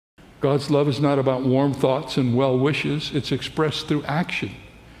God's love is not about warm thoughts and well wishes. It's expressed through action,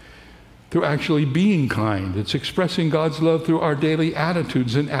 through actually being kind. It's expressing God's love through our daily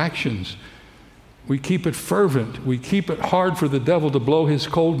attitudes and actions. We keep it fervent. We keep it hard for the devil to blow his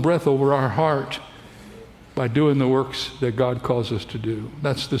cold breath over our heart by doing the works that God calls us to do.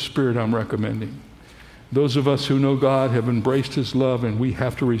 That's the spirit I'm recommending. Those of us who know God have embraced his love, and we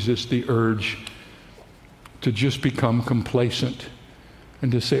have to resist the urge to just become complacent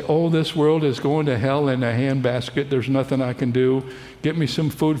and to say, oh, this world is going to hell in a handbasket. There's nothing I can do. Get me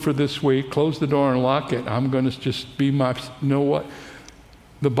some food for this week. Close the door and lock it. I'm going to just be my... You know what?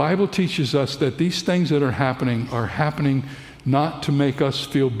 The Bible teaches us that these things that are happening not to make us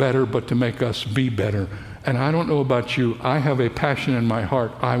feel better, but to make us be better. And I don't know about you, I have a passion in my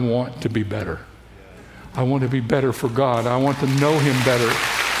heart. I want to be better. I want to be better for God. I want to know him better.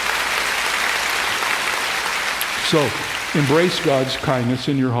 So, embrace God's kindness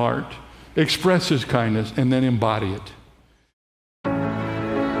in your heart. Express his kindness and then embody it.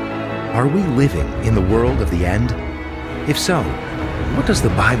 Are we living in the world of the end? If so, what does the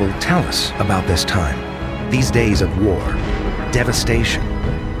Bible tell us about this time? These days of war, devastation,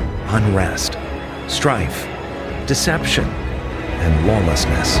 unrest, strife, deception, and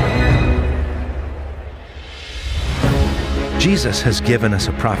lawlessness. Jesus has given us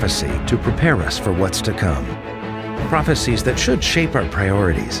a prophecy to prepare us for what's to come. Prophecies that should shape our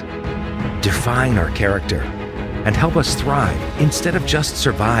priorities, define our character, and help us thrive instead of just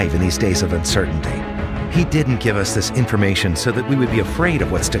survive in these days of uncertainty. He didn't give us this information so that we would be afraid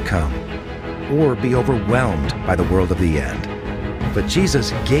of what's to come or be overwhelmed by the world of the end. But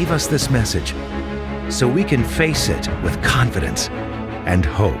Jesus gave us this message so we can face it with confidence and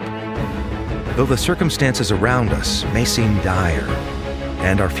hope. Though the circumstances around us may seem dire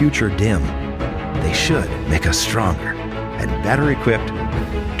and our future dim, they should make us stronger and better equipped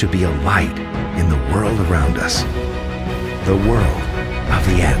to be a light in the world around us, the world of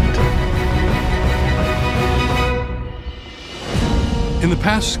the end. In the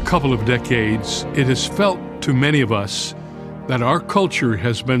past couple of decades, it has felt to many of us that our culture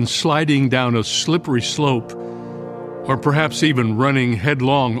has been sliding down a slippery slope, or perhaps even running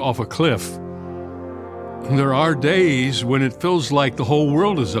headlong off a cliff. There are days when it feels like the whole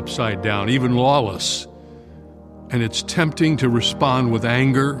world is upside down, even lawless. And it's tempting to respond with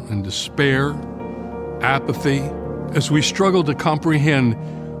anger and despair, apathy, as we struggle to comprehend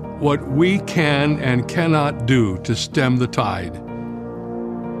what we can and cannot do to stem the tide.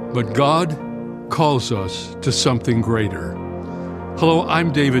 But God calls us to something greater. Hello,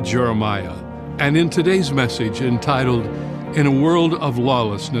 I'm David Jeremiah, and in today's message entitled, In a World of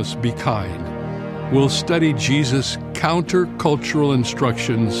Lawlessness, Be Kind, we'll study Jesus' counter-cultural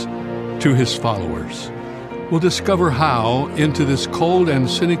instructions to his followers. We'll discover how, into this cold and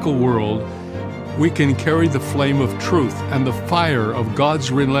cynical world, we can carry the flame of truth and the fire of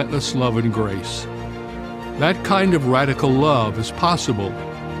God's relentless love and grace. That kind of radical love is possible,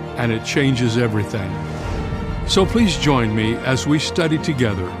 and it changes everything. So please join me as we study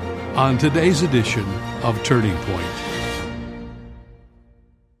together on today's edition of Turning Point.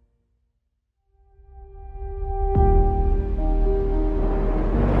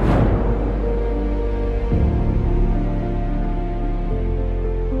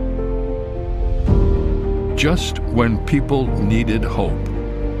 Just when people needed hope,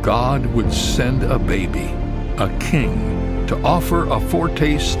 God would send a baby, a king, to offer a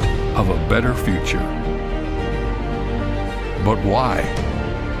foretaste of a better future. But why?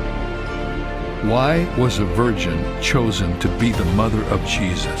 Why was a virgin chosen to be the mother of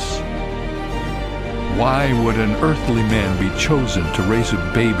Jesus? Why would an earthly man be chosen to raise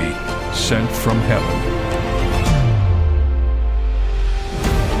a baby sent from heaven?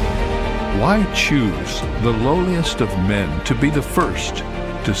 Why choose the lowliest of men to be the first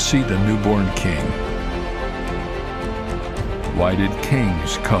to see the newborn king? Why did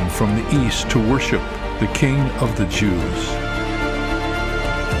kings come from the east to worship the King of the Jews?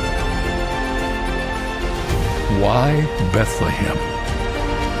 Why Bethlehem?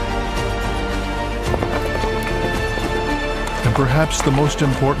 And perhaps the most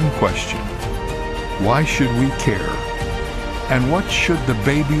important question, why should we care? And what should the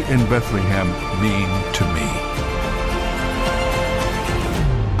baby in Bethlehem mean to me?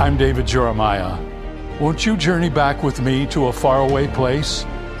 I'm David Jeremiah. Won't you journey back with me to a faraway place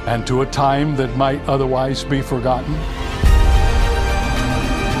and to a time that might otherwise be forgotten?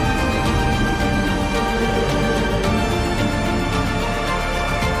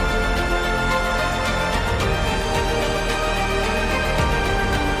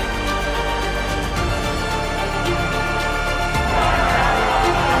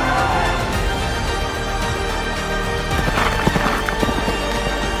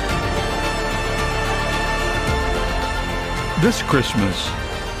 This Christmas,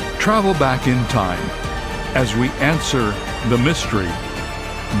 travel back in time as we answer the mystery,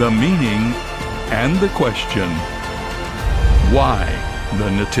 the meaning, and the question, why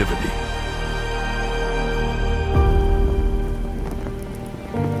the Nativity?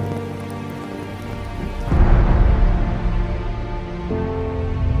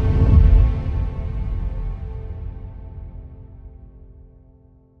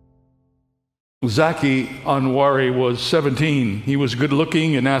 Zaki Anwari was 17. He was good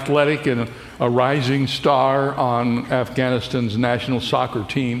looking and athletic and a rising star on Afghanistan's national soccer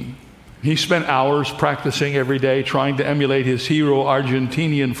team. He spent hours practicing every day trying to emulate his hero,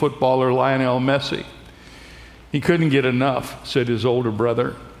 Argentinian footballer Lionel Messi. He couldn't get enough, said his older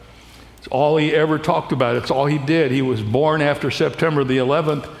brother. It's all he ever talked about. It's all he did. He was born after September the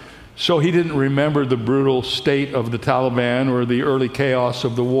 11th, so he didn't remember the brutal state of the Taliban or the early chaos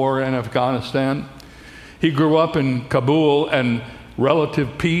of the war in Afghanistan. He grew up in Kabul and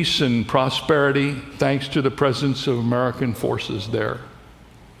relative peace and prosperity thanks to the presence of American forces there.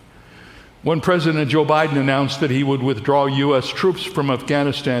 When President Joe Biden announced that he would withdraw U.S. troops from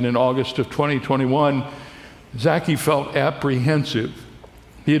Afghanistan in August of 2021, Zaki felt apprehensive.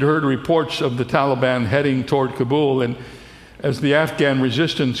 He had heard reports of the Taliban heading toward Kabul, and as the Afghan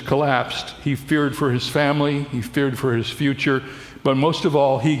resistance collapsed, he feared for his family, he feared for his future, but most of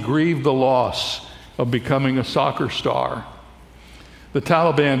all, he grieved the loss of becoming a soccer star. The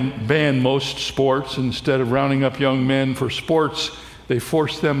Taliban banned most sports. Instead of rounding up young men for sports, they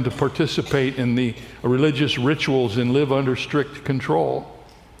forced them to participate in the religious rituals and live under strict control.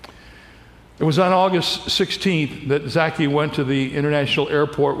 It was on August 16th that Zaki went to the international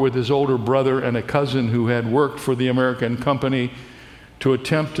airport with his older brother and a cousin who had worked for the American company to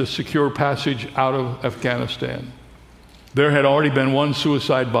attempt to secure passage out of Afghanistan. There had already been one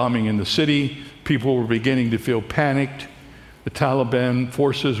suicide bombing in the city. People were beginning to feel panicked. The Taliban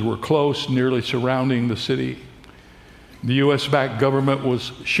forces were close, nearly surrounding the city. The U.S.-backed government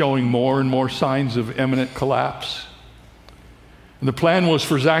was showing more and more signs of imminent collapse. And the plan was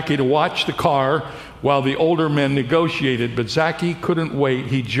for Zaki to watch the car while the older men negotiated, but Zaki couldn't wait.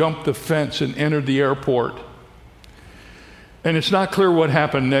 He jumped the fence and entered the airport. And it's not clear what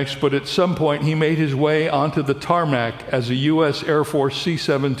happened next, but at some point he made his way onto the tarmac as a U.S. Air Force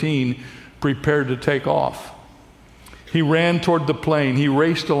C-17 prepared to take off. He ran toward the plane. He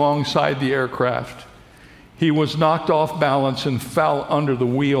raced alongside the aircraft. He was knocked off balance and fell under the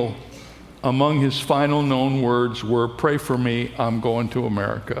wheel. Among his final known words were, "Pray for me, I'm going to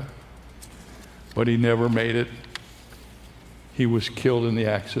America." But he never made it. He was killed in the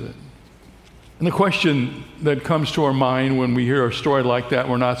accident. And the question that comes to our mind when we hear a story like that,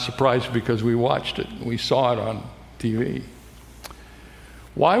 we're not surprised because we watched it. We saw it on TV.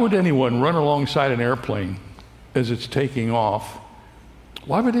 Why would anyone run alongside an airplane as it's taking off?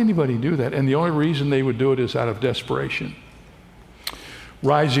 Why would anybody do that? And the only reason they would do it is out of desperation.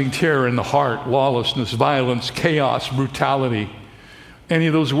 Rising terror in the heart, lawlessness, violence, chaos, brutality. Any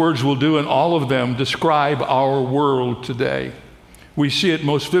of those words will do, and all of them describe our world today. We see it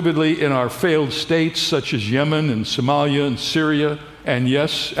most vividly in our failed states such as Yemen and Somalia and Syria, and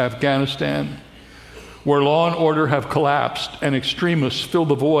yes, Afghanistan, where law and order have collapsed and extremists fill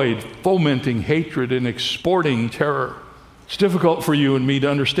the void, fomenting hatred and exporting terror. It's difficult for you and me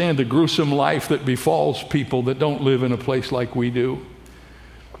to understand the gruesome life that befalls people that don't live in a place like we do.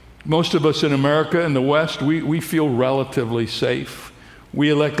 Most of us in America and the West, we feel relatively safe. We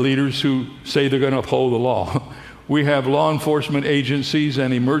elect leaders who say they're going to uphold the law. We have law enforcement agencies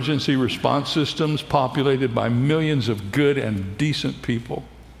and emergency response systems populated by millions of good and decent people.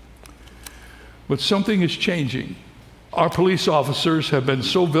 But something is changing. Our police officers have been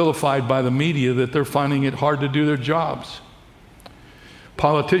so vilified by the media that they're finding it hard to do their jobs.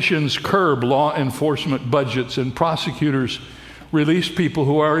 Politicians curb law enforcement budgets, and prosecutors release people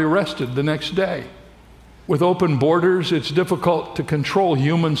who are arrested the next day. With open borders, it's difficult to control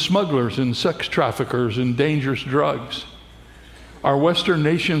human smugglers and sex traffickers and dangerous drugs. Our Western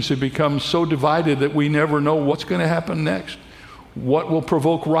nations have become so divided that we never know what's going to happen next. What will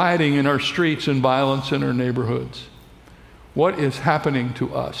provoke rioting in our streets and violence in our neighborhoods? What is happening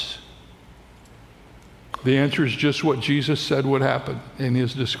to us? The answer is just what Jesus said would happen in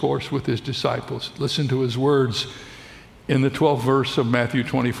his discourse with his disciples. Listen to his words in the 12th verse of Matthew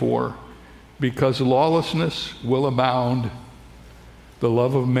 24. Because lawlessness will abound, the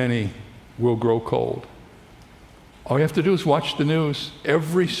love of many will grow cold. All you have to do is watch the news.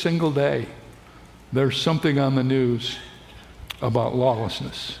 Every single day, there's something on the news about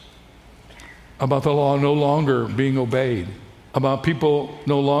lawlessness, about the law no longer being obeyed, about people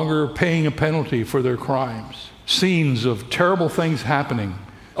no longer paying a penalty for their crimes. scenes of terrible things happening.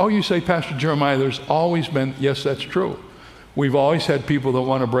 Oh, you say, Pastor Jeremiah, there's always been, yes, that's true. We've always had people that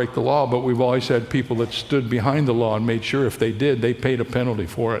want to break the law, but we've always had people that stood behind the law and made sure if they did, they paid a penalty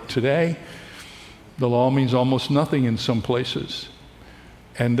for it. Today, the law means almost nothing in some places.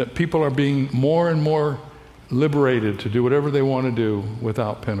 And that people are being more and more liberated to do whatever they want to do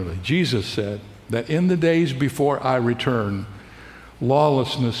without penalty. Jesus said that in the days before I return,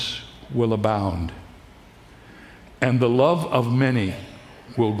 lawlessness will abound, and the love of many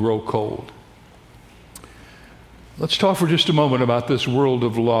will grow cold. Let's talk for just a moment about this world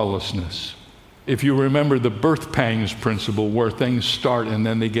of lawlessness. If you remember the birth pangs principle, where things start and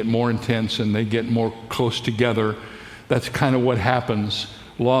then they get more intense and they get more close together, that's kind of what happens.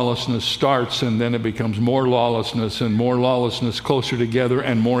 Lawlessness starts and then it becomes more lawlessness and more lawlessness closer together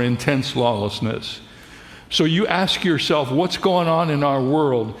and more intense lawlessness. So you ask yourself, what's going on in our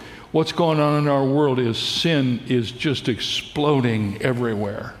world? What's going on in our world is sin is just exploding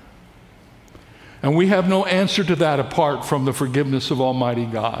everywhere. And we have no answer to that apart from the forgiveness of Almighty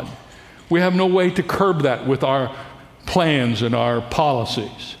God. We have no way to curb that with our plans and our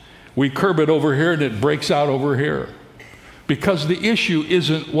policies. We curb it over here and it breaks out over here. Because the issue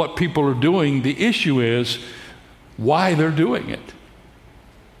isn't what people are doing, the issue is why they're doing it.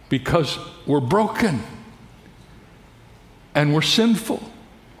 Because we're broken and we're sinful.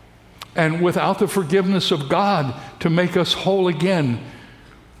 And without the forgiveness of God to make us whole again,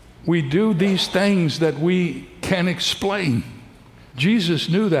 we do these things that we can't explain. Jesus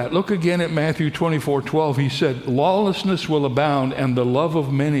knew that. Look again at Matthew 24:12. He said, lawlessness will abound and the love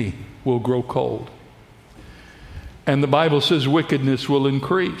of many will grow cold. And the Bible says wickedness will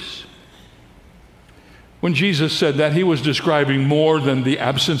increase. When Jesus said that, he was describing more than the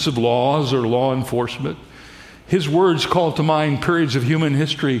absence of laws or law enforcement. His words called to mind periods of human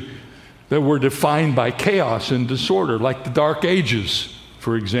history that were defined by chaos and disorder, like the Dark Ages,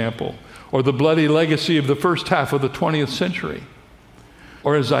 for example, or the bloody legacy of the first half of the 20th century.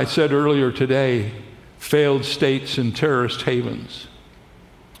 Or as I said earlier today, failed states and terrorist havens.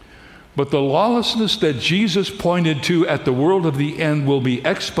 But the lawlessness that Jesus pointed to at the world of the end will be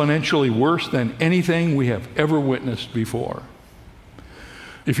exponentially worse than anything we have ever witnessed before.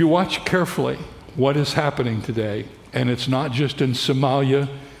 If you watch carefully what is happening today, and it's not just in Somalia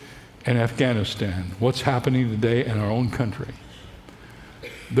and Afghanistan, what's happening today in our own country,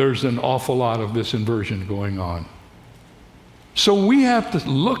 there's an awful lot of this inversion going on. So we have to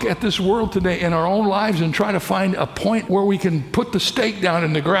look at this world today in our own lives and try to find a point where we can put the stake down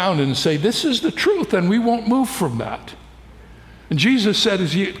in the ground and say, this is the truth, and we won't move from that. And Jesus said,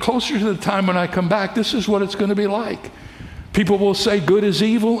 as you get closer to the time when I come back, this is what it's going to be like. People will say good is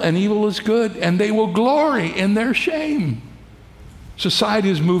evil and evil is good, and they will glory in their shame. Society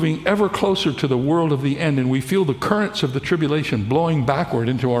is moving ever closer to the world of the end, and we feel the currents of the tribulation blowing backward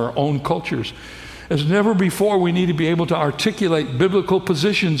into our own cultures. As never before, we need to be able to articulate biblical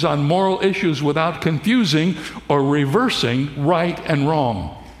positions on moral issues without confusing or reversing right and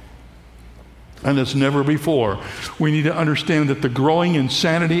wrong. And as never before, we need to understand that the growing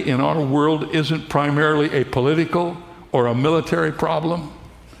insanity in our world isn't primarily a political or a military problem.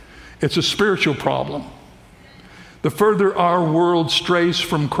 It's a spiritual problem. The further our world strays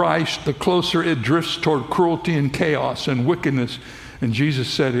from Christ, the closer it drifts toward cruelty and chaos and wickedness. And Jesus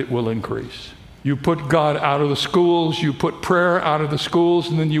said it will increase. You put God out of the schools, you put prayer out of the schools,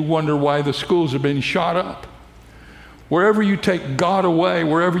 and then you wonder why the schools have been shot up. Wherever you take God away,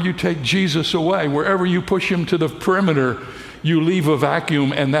 wherever you take Jesus away, wherever you push him to the perimeter, you leave a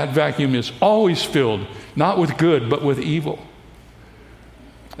vacuum, and that vacuum is always filled, not with good, but with evil.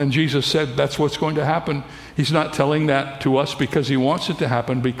 And Jesus said that's what's going to happen. He's not telling that to us because he wants it to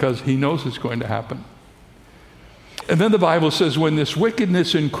happen, because he knows it's going to happen. And then the Bible says when this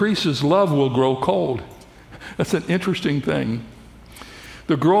wickedness increases, love will grow cold. That's an interesting thing.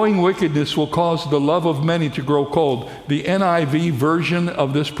 The growing wickedness will cause the love of many to grow cold. The NIV version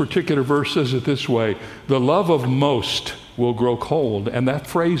of this particular verse says it this way: the love of most will grow cold. And that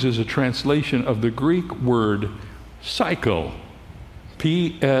phrase is a translation of the Greek word psycho.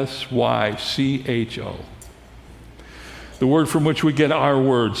 P-S-Y-C-H-O. The word from which we get our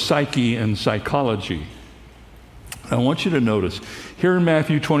word psyche and psychology. I want you to notice, here in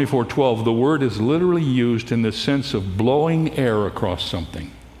Matthew 24:12, the word is literally used in the sense of blowing air across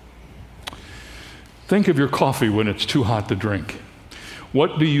something. Think of your coffee when it's too hot to drink.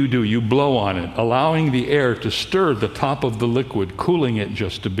 What do? You blow on it, allowing the air to stir the top of the liquid, cooling it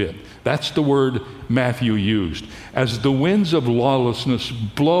just a bit. That's the word Matthew used. As the winds of lawlessness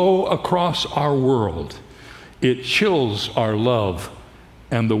blow across our world, it chills our love,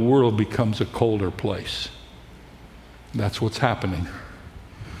 and the world becomes a colder place. That's what's happening.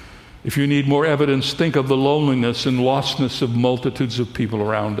 If you need more evidence, think of the loneliness and lostness of multitudes of people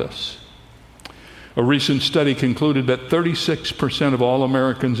around us. A recent study concluded that 36% of all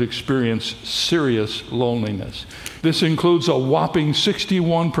Americans experience serious loneliness. This includes a whopping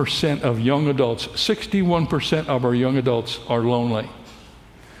 61% of young adults. 61% of our young adults are lonely.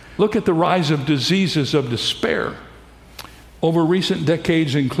 Look at the rise of diseases of despair. Over recent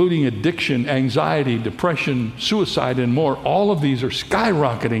decades, including addiction, anxiety, depression, suicide, and more, all of these are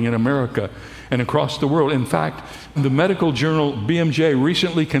skyrocketing in America and across the world. In fact, the medical journal BMJ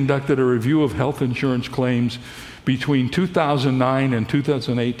recently conducted a review of health insurance claims between 2009 and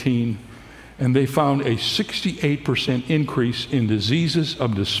 2018, and they found a 68% increase in diseases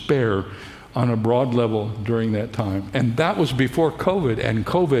of despair on a broad level during that time. And that was before COVID, and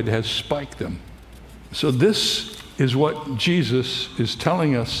COVID has spiked them. So this is what Jesus is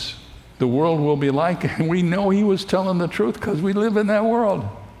telling us the world will be like, and we know he was telling the truth because we live in that world.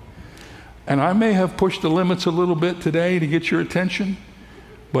 And I may have pushed the limits a little bit today to get your attention,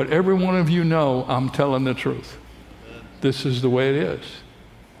 but every one of you know I'm telling the truth. This is the way it is.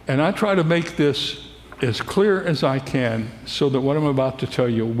 And I try to make this as clear as I can so that what I'm about to tell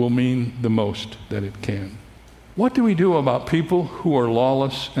you will mean the most that it can. What do we do about people who are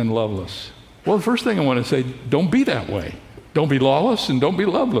lawless and loveless? Well, the first thing I want to say, don't be that way. Don't be lawless and don't be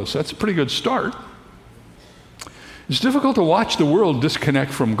loveless. That's a pretty good start. It's difficult to watch the world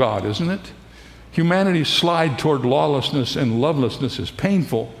disconnect from God, isn't it? Humanity's slide toward lawlessness and lovelessness is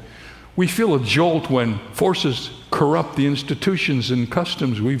painful. We feel a jolt when forces corrupt the institutions and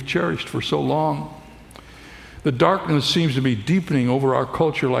customs we've cherished for so long. The darkness seems to be deepening over our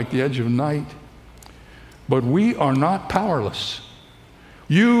culture like the edge of night. But we are not powerless.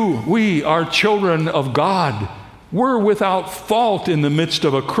 We are children of God. We're without fault in the midst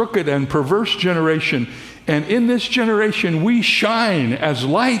of a crooked and perverse generation. And in this generation, we shine as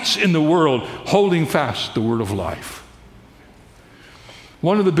lights in the world, holding fast the word of life.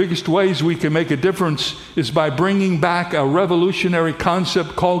 One of the biggest ways we can make a difference is by bringing back a revolutionary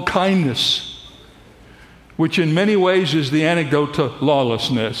concept called kindness, which in many ways is the antidote to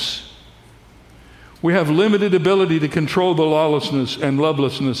lawlessness. We have limited ability to control the lawlessness and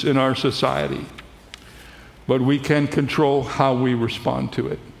lovelessness in our society, but we can control how we respond to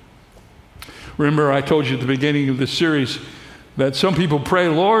it. Remember, I told you at the beginning of this series that some people pray,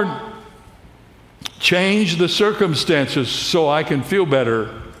 Lord, change the circumstances so I can feel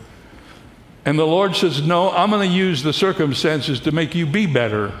better. And the Lord says, no, I'm going to use the circumstances to make you be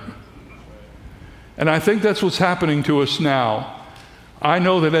better. And I think that's what's happening to us now. I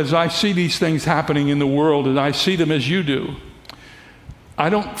know that as I see these things happening in the world, and I see them as you do, I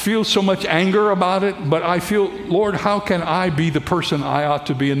don't feel so much anger about it, but I feel, Lord, how can I be the person I ought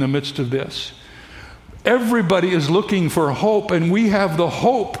to be in the midst of this? Everybody is looking for hope, and we have the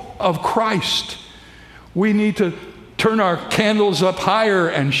hope of Christ. We need to turn our candles up higher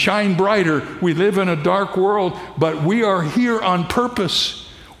and shine brighter. We live in a dark world, but we are here on purpose.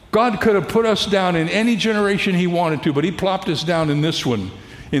 God could have put us down in any generation he wanted to, but he plopped us down in this one.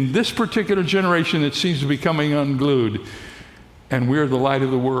 In this particular generation, it seems to be coming unglued, and we're the light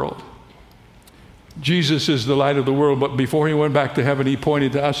of the world. Jesus is the light of the world, but before he went back to heaven, he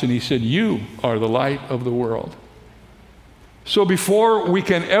pointed to us and he said, you are the light of the world. So before we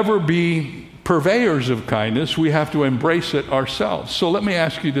can ever be purveyors of kindness, we have to embrace it ourselves. So let me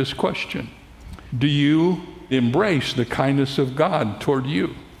ask you this question. Do you embrace the kindness of God toward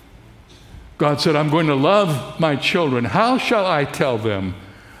you? God said, I'm going to love my children. How shall I tell them?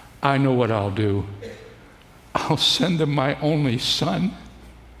 I know what I'll do. I'll send them my only son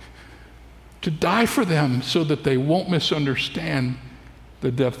to die for them so that they won't misunderstand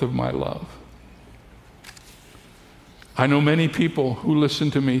the depth of my love. I know many people who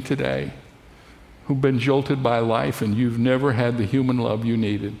listen to me today who've been jolted by life, and you've never had the human love you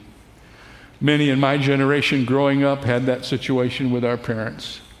needed. Many in my generation growing up had that situation with our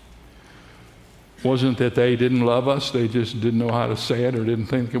parents. Wasn't that they didn't love us, they just didn't know how to say it or didn't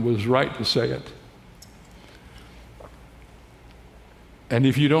think it was right to say it. And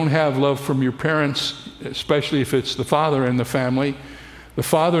if you don't have love from your parents, especially if it's the father in the family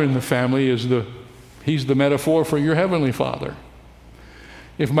is he's the metaphor for your heavenly Father.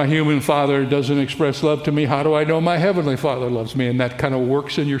 If my human father doesn't express love to me, how do I know my heavenly Father loves me? And that kind of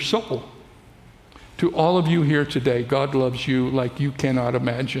works in your soul. To all of you here today, God loves you like you cannot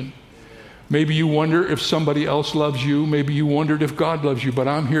imagine. Maybe you wonder if somebody else loves you. Maybe you wondered if God loves you. But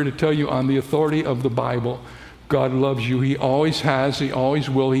I'm here to tell you on the authority of the Bible, God loves you. He always has. He always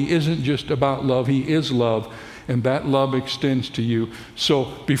will. He isn't just about love. He is love. and that love extends to you.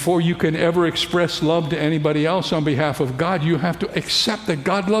 So before you can ever express love to anybody else on behalf of God, you have to accept that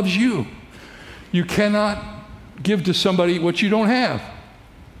God loves you. You cannot give to somebody what you don't have.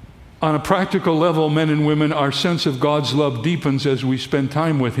 On a practical level, men and women, our sense of God's love deepens as we spend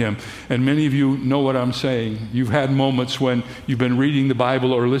time with Him. And many of you know what I'm saying. You've had moments when you've been reading the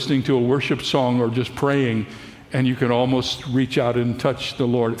Bible or listening to a worship song or just praying, and you can almost reach out and touch the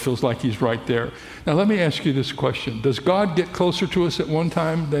Lord. It feels like He's right there. Now, let me ask you this question. Does God get closer to us at one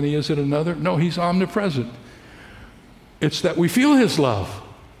time than He is at another? No, He's omnipresent. It's that we feel His love.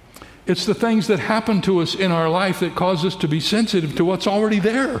 It's the things that happen to us in our life that cause us to be sensitive to what's already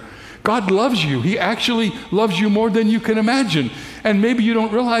there. God loves you. He actually loves you more than you can imagine. And maybe you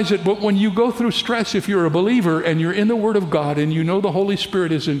don't realize it, but when you go through stress, if you're a believer and you're in the Word of God and you know the Holy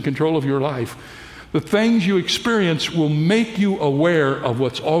Spirit is in control of your life, the things you experience will make you aware of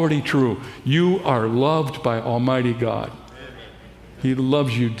what's already true. You are loved by Almighty God. He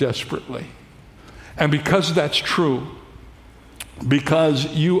loves you desperately. And because that's true, because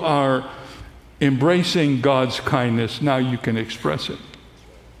you are embracing God's kindness, now you can express it.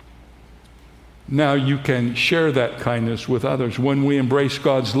 Now you can share that kindness with others. When we embrace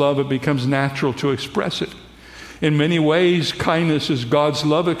God's love, it becomes natural to express it. In many ways, kindness is God's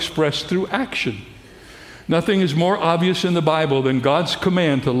love expressed through action. Nothing is more obvious in the Bible than God's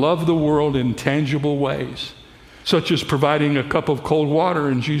command to love the world in tangible ways, such as providing a cup of cold water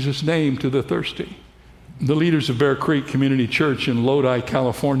in Jesus' name to the thirsty. The leaders of Bear Creek Community Church in Lodi,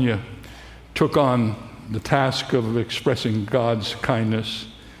 California, took on the task of expressing God's kindness.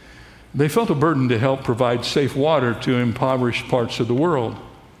 They felt a burden to help provide safe water to impoverished parts of the world.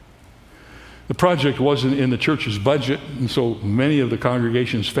 The project wasn't in the church's budget, and so many of the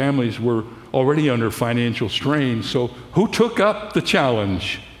congregation's families were already under financial strain. So who took up the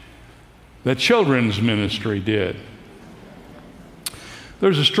challenge? The children's ministry did.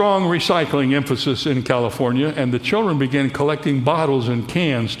 There's a strong recycling emphasis in California, and the children began collecting bottles and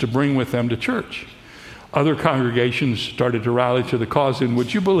cans to bring with them to church. Other congregations started to rally to the cause, and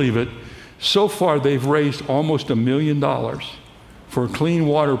would you believe it, so far they've raised almost $1 million for clean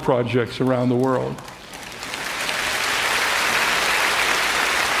water projects around the world.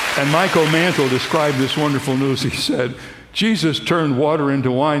 And Michael Mantle described this wonderful news. He said, Jesus turned water into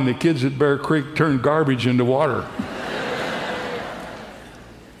wine. The kids at Bear Creek turned garbage into water.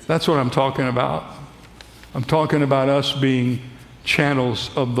 That's what I'm talking about. I'm talking about us being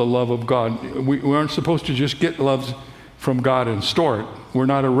channels of the love of God. We aren't supposed to just get love from God and store it. We're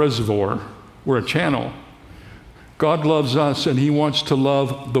not a reservoir. We're a channel. God loves us, and He wants to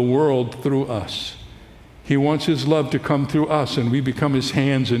love the world through us. He wants His love to come through us, and we become His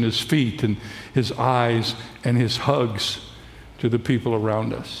hands and His feet and His eyes and His hugs to the people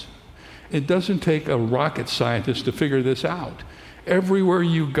around us. It doesn't take a rocket scientist to figure this out. Everywhere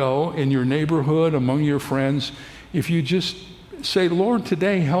you go, in your neighborhood, among your friends, if you just say, Lord,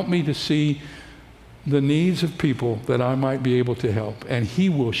 today help me to see the needs of people that I might be able to help. And He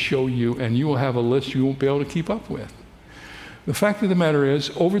will show you, and you will have a list you won't be able to keep up with. The fact of the matter is,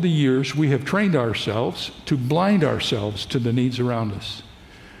 over the years, we have trained ourselves to blind ourselves to the needs around us,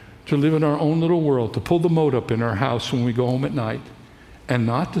 to live in our own little world, to pull the moat up in our house when we go home at night, and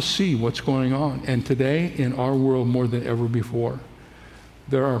not to see what's going on. And today, in our world more than ever before,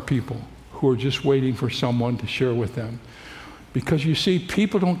 there are people who are just waiting for someone to share with them. Because you see,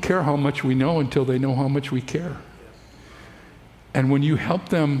 people don't care how much we know until they know how much we care. And when you help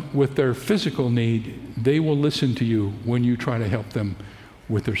them with their physical need, they will listen to you when you try to help them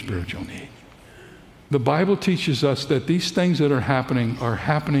with their spiritual need. The Bible teaches us that these things that are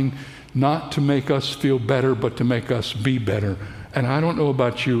happening not to make us feel better, but to make us be better. And I don't know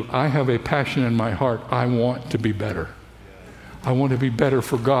about you, I have a passion in my heart. I want to be better. I want to be better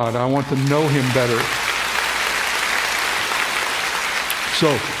for God. I want to know Him better. So,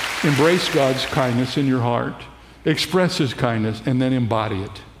 embrace God's kindness in your heart. Express His kindness and then embody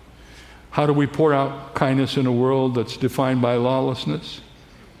it. How do we pour out kindness in a world that's defined by lawlessness?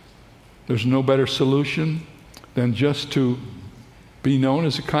 There's no better solution than just to be known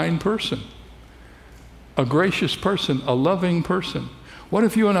as a kind person, a gracious person, a loving person. What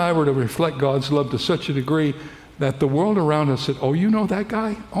if you and I were to reflect God's love to such a degree that the world around us said, oh, you know that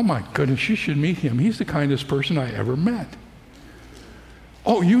guy? Oh my goodness, you should meet him. He's the kindest person I ever met.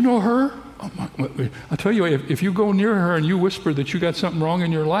 Oh, you know her? Oh my, I'll tell you, if you go near her and you whisper that you got something wrong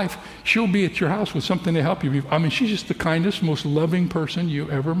in your life, she'll be at your house with something to help you. I mean, she's just the kindest, most loving person you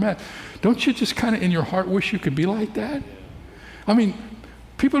ever met. Don't you just kind of in your heart wish you could be like that? I mean,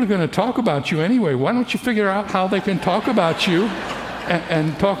 people are going to talk about you anyway. Why don't you figure out how they can talk about you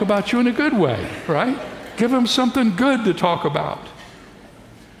and talk about you in a good way, right? Give them something good to talk about.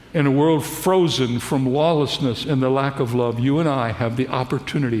 In a world frozen from lawlessness and the lack of love, you and I have the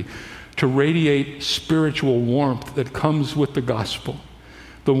opportunity to radiate spiritual warmth that comes with the gospel.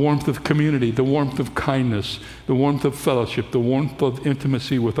 The warmth of community, the warmth of kindness, the warmth of fellowship, the warmth of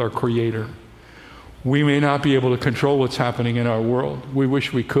intimacy with our Creator. We may not be able to control what's happening in our world. We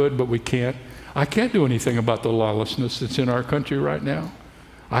wish we could, but we can't. I can't do anything about the lawlessness that's in our country right now.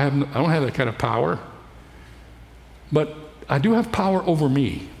 I don't have that kind of power. But I do have power over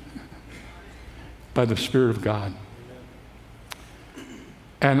me by the Spirit of God.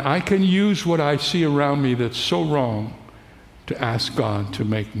 And I can use what I see around me that's so wrong to ask God to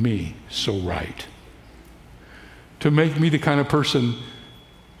make me so right. To make me the kind of person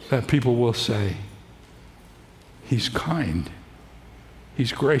that people will say, he's kind,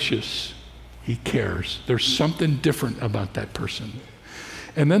 he's gracious, he cares. There's something different about that person.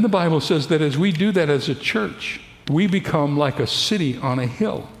 And then the Bible says that as we do that as a church, we become like a city on a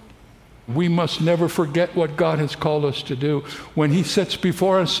hill. We must never forget what God has called us to do. When he sets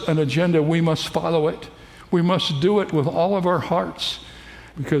before us an agenda, we must follow it. We must do it with all of our hearts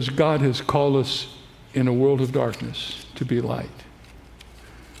because God has called us in a world of darkness to be light.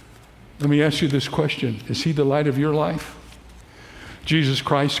 Let me ask you this question. Is he the light of your life? Jesus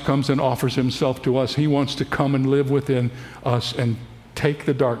Christ comes and offers himself to us. He wants to come and live within us and take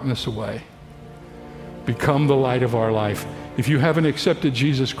the darkness away. Become the light of our life. If you haven't accepted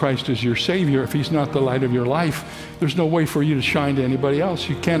Jesus Christ as your Savior, if he's not the light of your life, there's no way for you to shine to anybody else.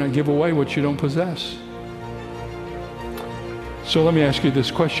 You cannot give away what you don't possess. So let me ask you this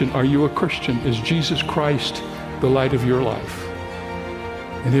question. Are you a Christian? Is Jesus Christ the light of your life?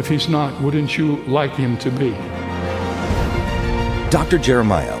 And if he's not, wouldn't you like him to be? Dr.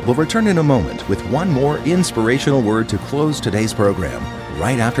 Jeremiah will return in a moment with one more inspirational word to close today's program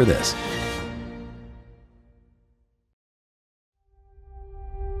right after this.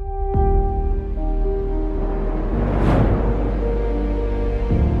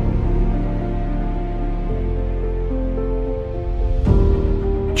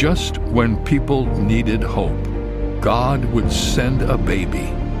 Just when people needed hope, God would send a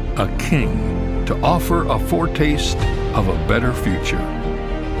baby, a king, to offer a foretaste of a better future.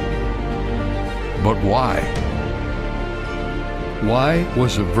 But why? Why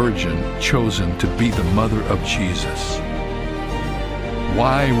was a virgin chosen to be the mother of Jesus?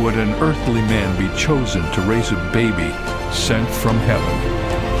 Why would an earthly man be chosen to raise a baby sent from heaven?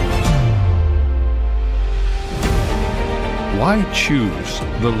 Why choose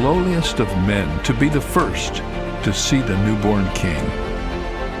the lowliest of men to be the first to see the newborn king?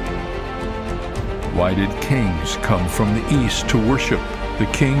 Why did kings come from the east to worship the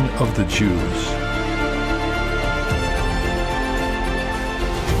King of the Jews?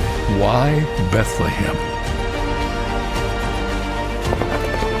 Why Bethlehem?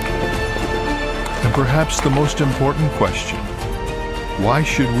 And perhaps the most important question, why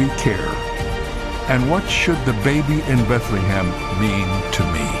should we care? And what should the baby in Bethlehem mean to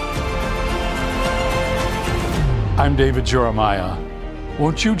me? I'm David Jeremiah.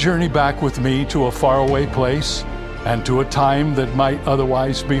 Won't you journey back with me to a faraway place and to a time that might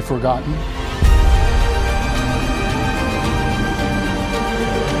otherwise be forgotten?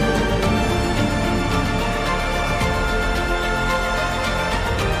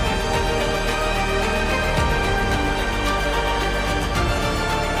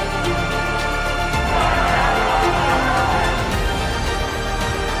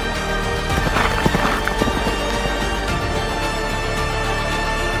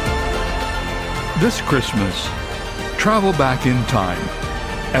 This Christmas, travel back in time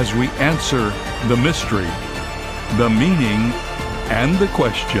as we answer the mystery, the meaning, and the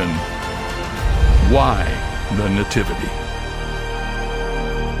question, why the Nativity?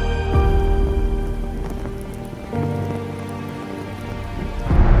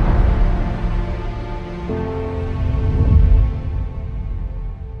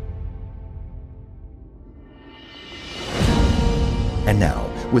 And now,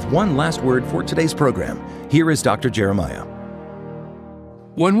 with one last word for today's program, here is Dr. Jeremiah.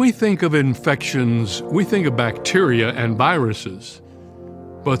 When we think of infections, we think of bacteria and viruses.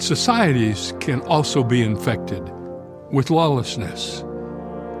 But societies can also be infected with lawlessness.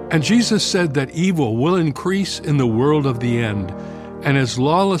 And Jesus said that evil will increase in the world of the end, and as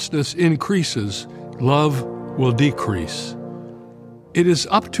lawlessness increases, love will decrease. It is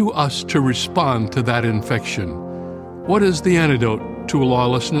up to us to respond to that infection. What is the antidote to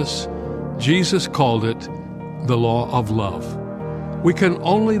lawlessness? Jesus called it the law of love. We can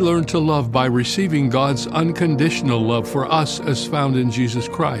only learn to love by receiving God's unconditional love for us as found in Jesus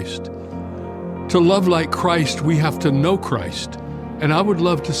Christ. To love like Christ, we have to know Christ. And I would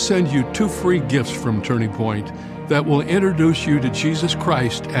love to send you 2 free gifts from Turning Point that will introduce you to Jesus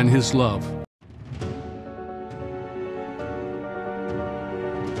Christ and His love.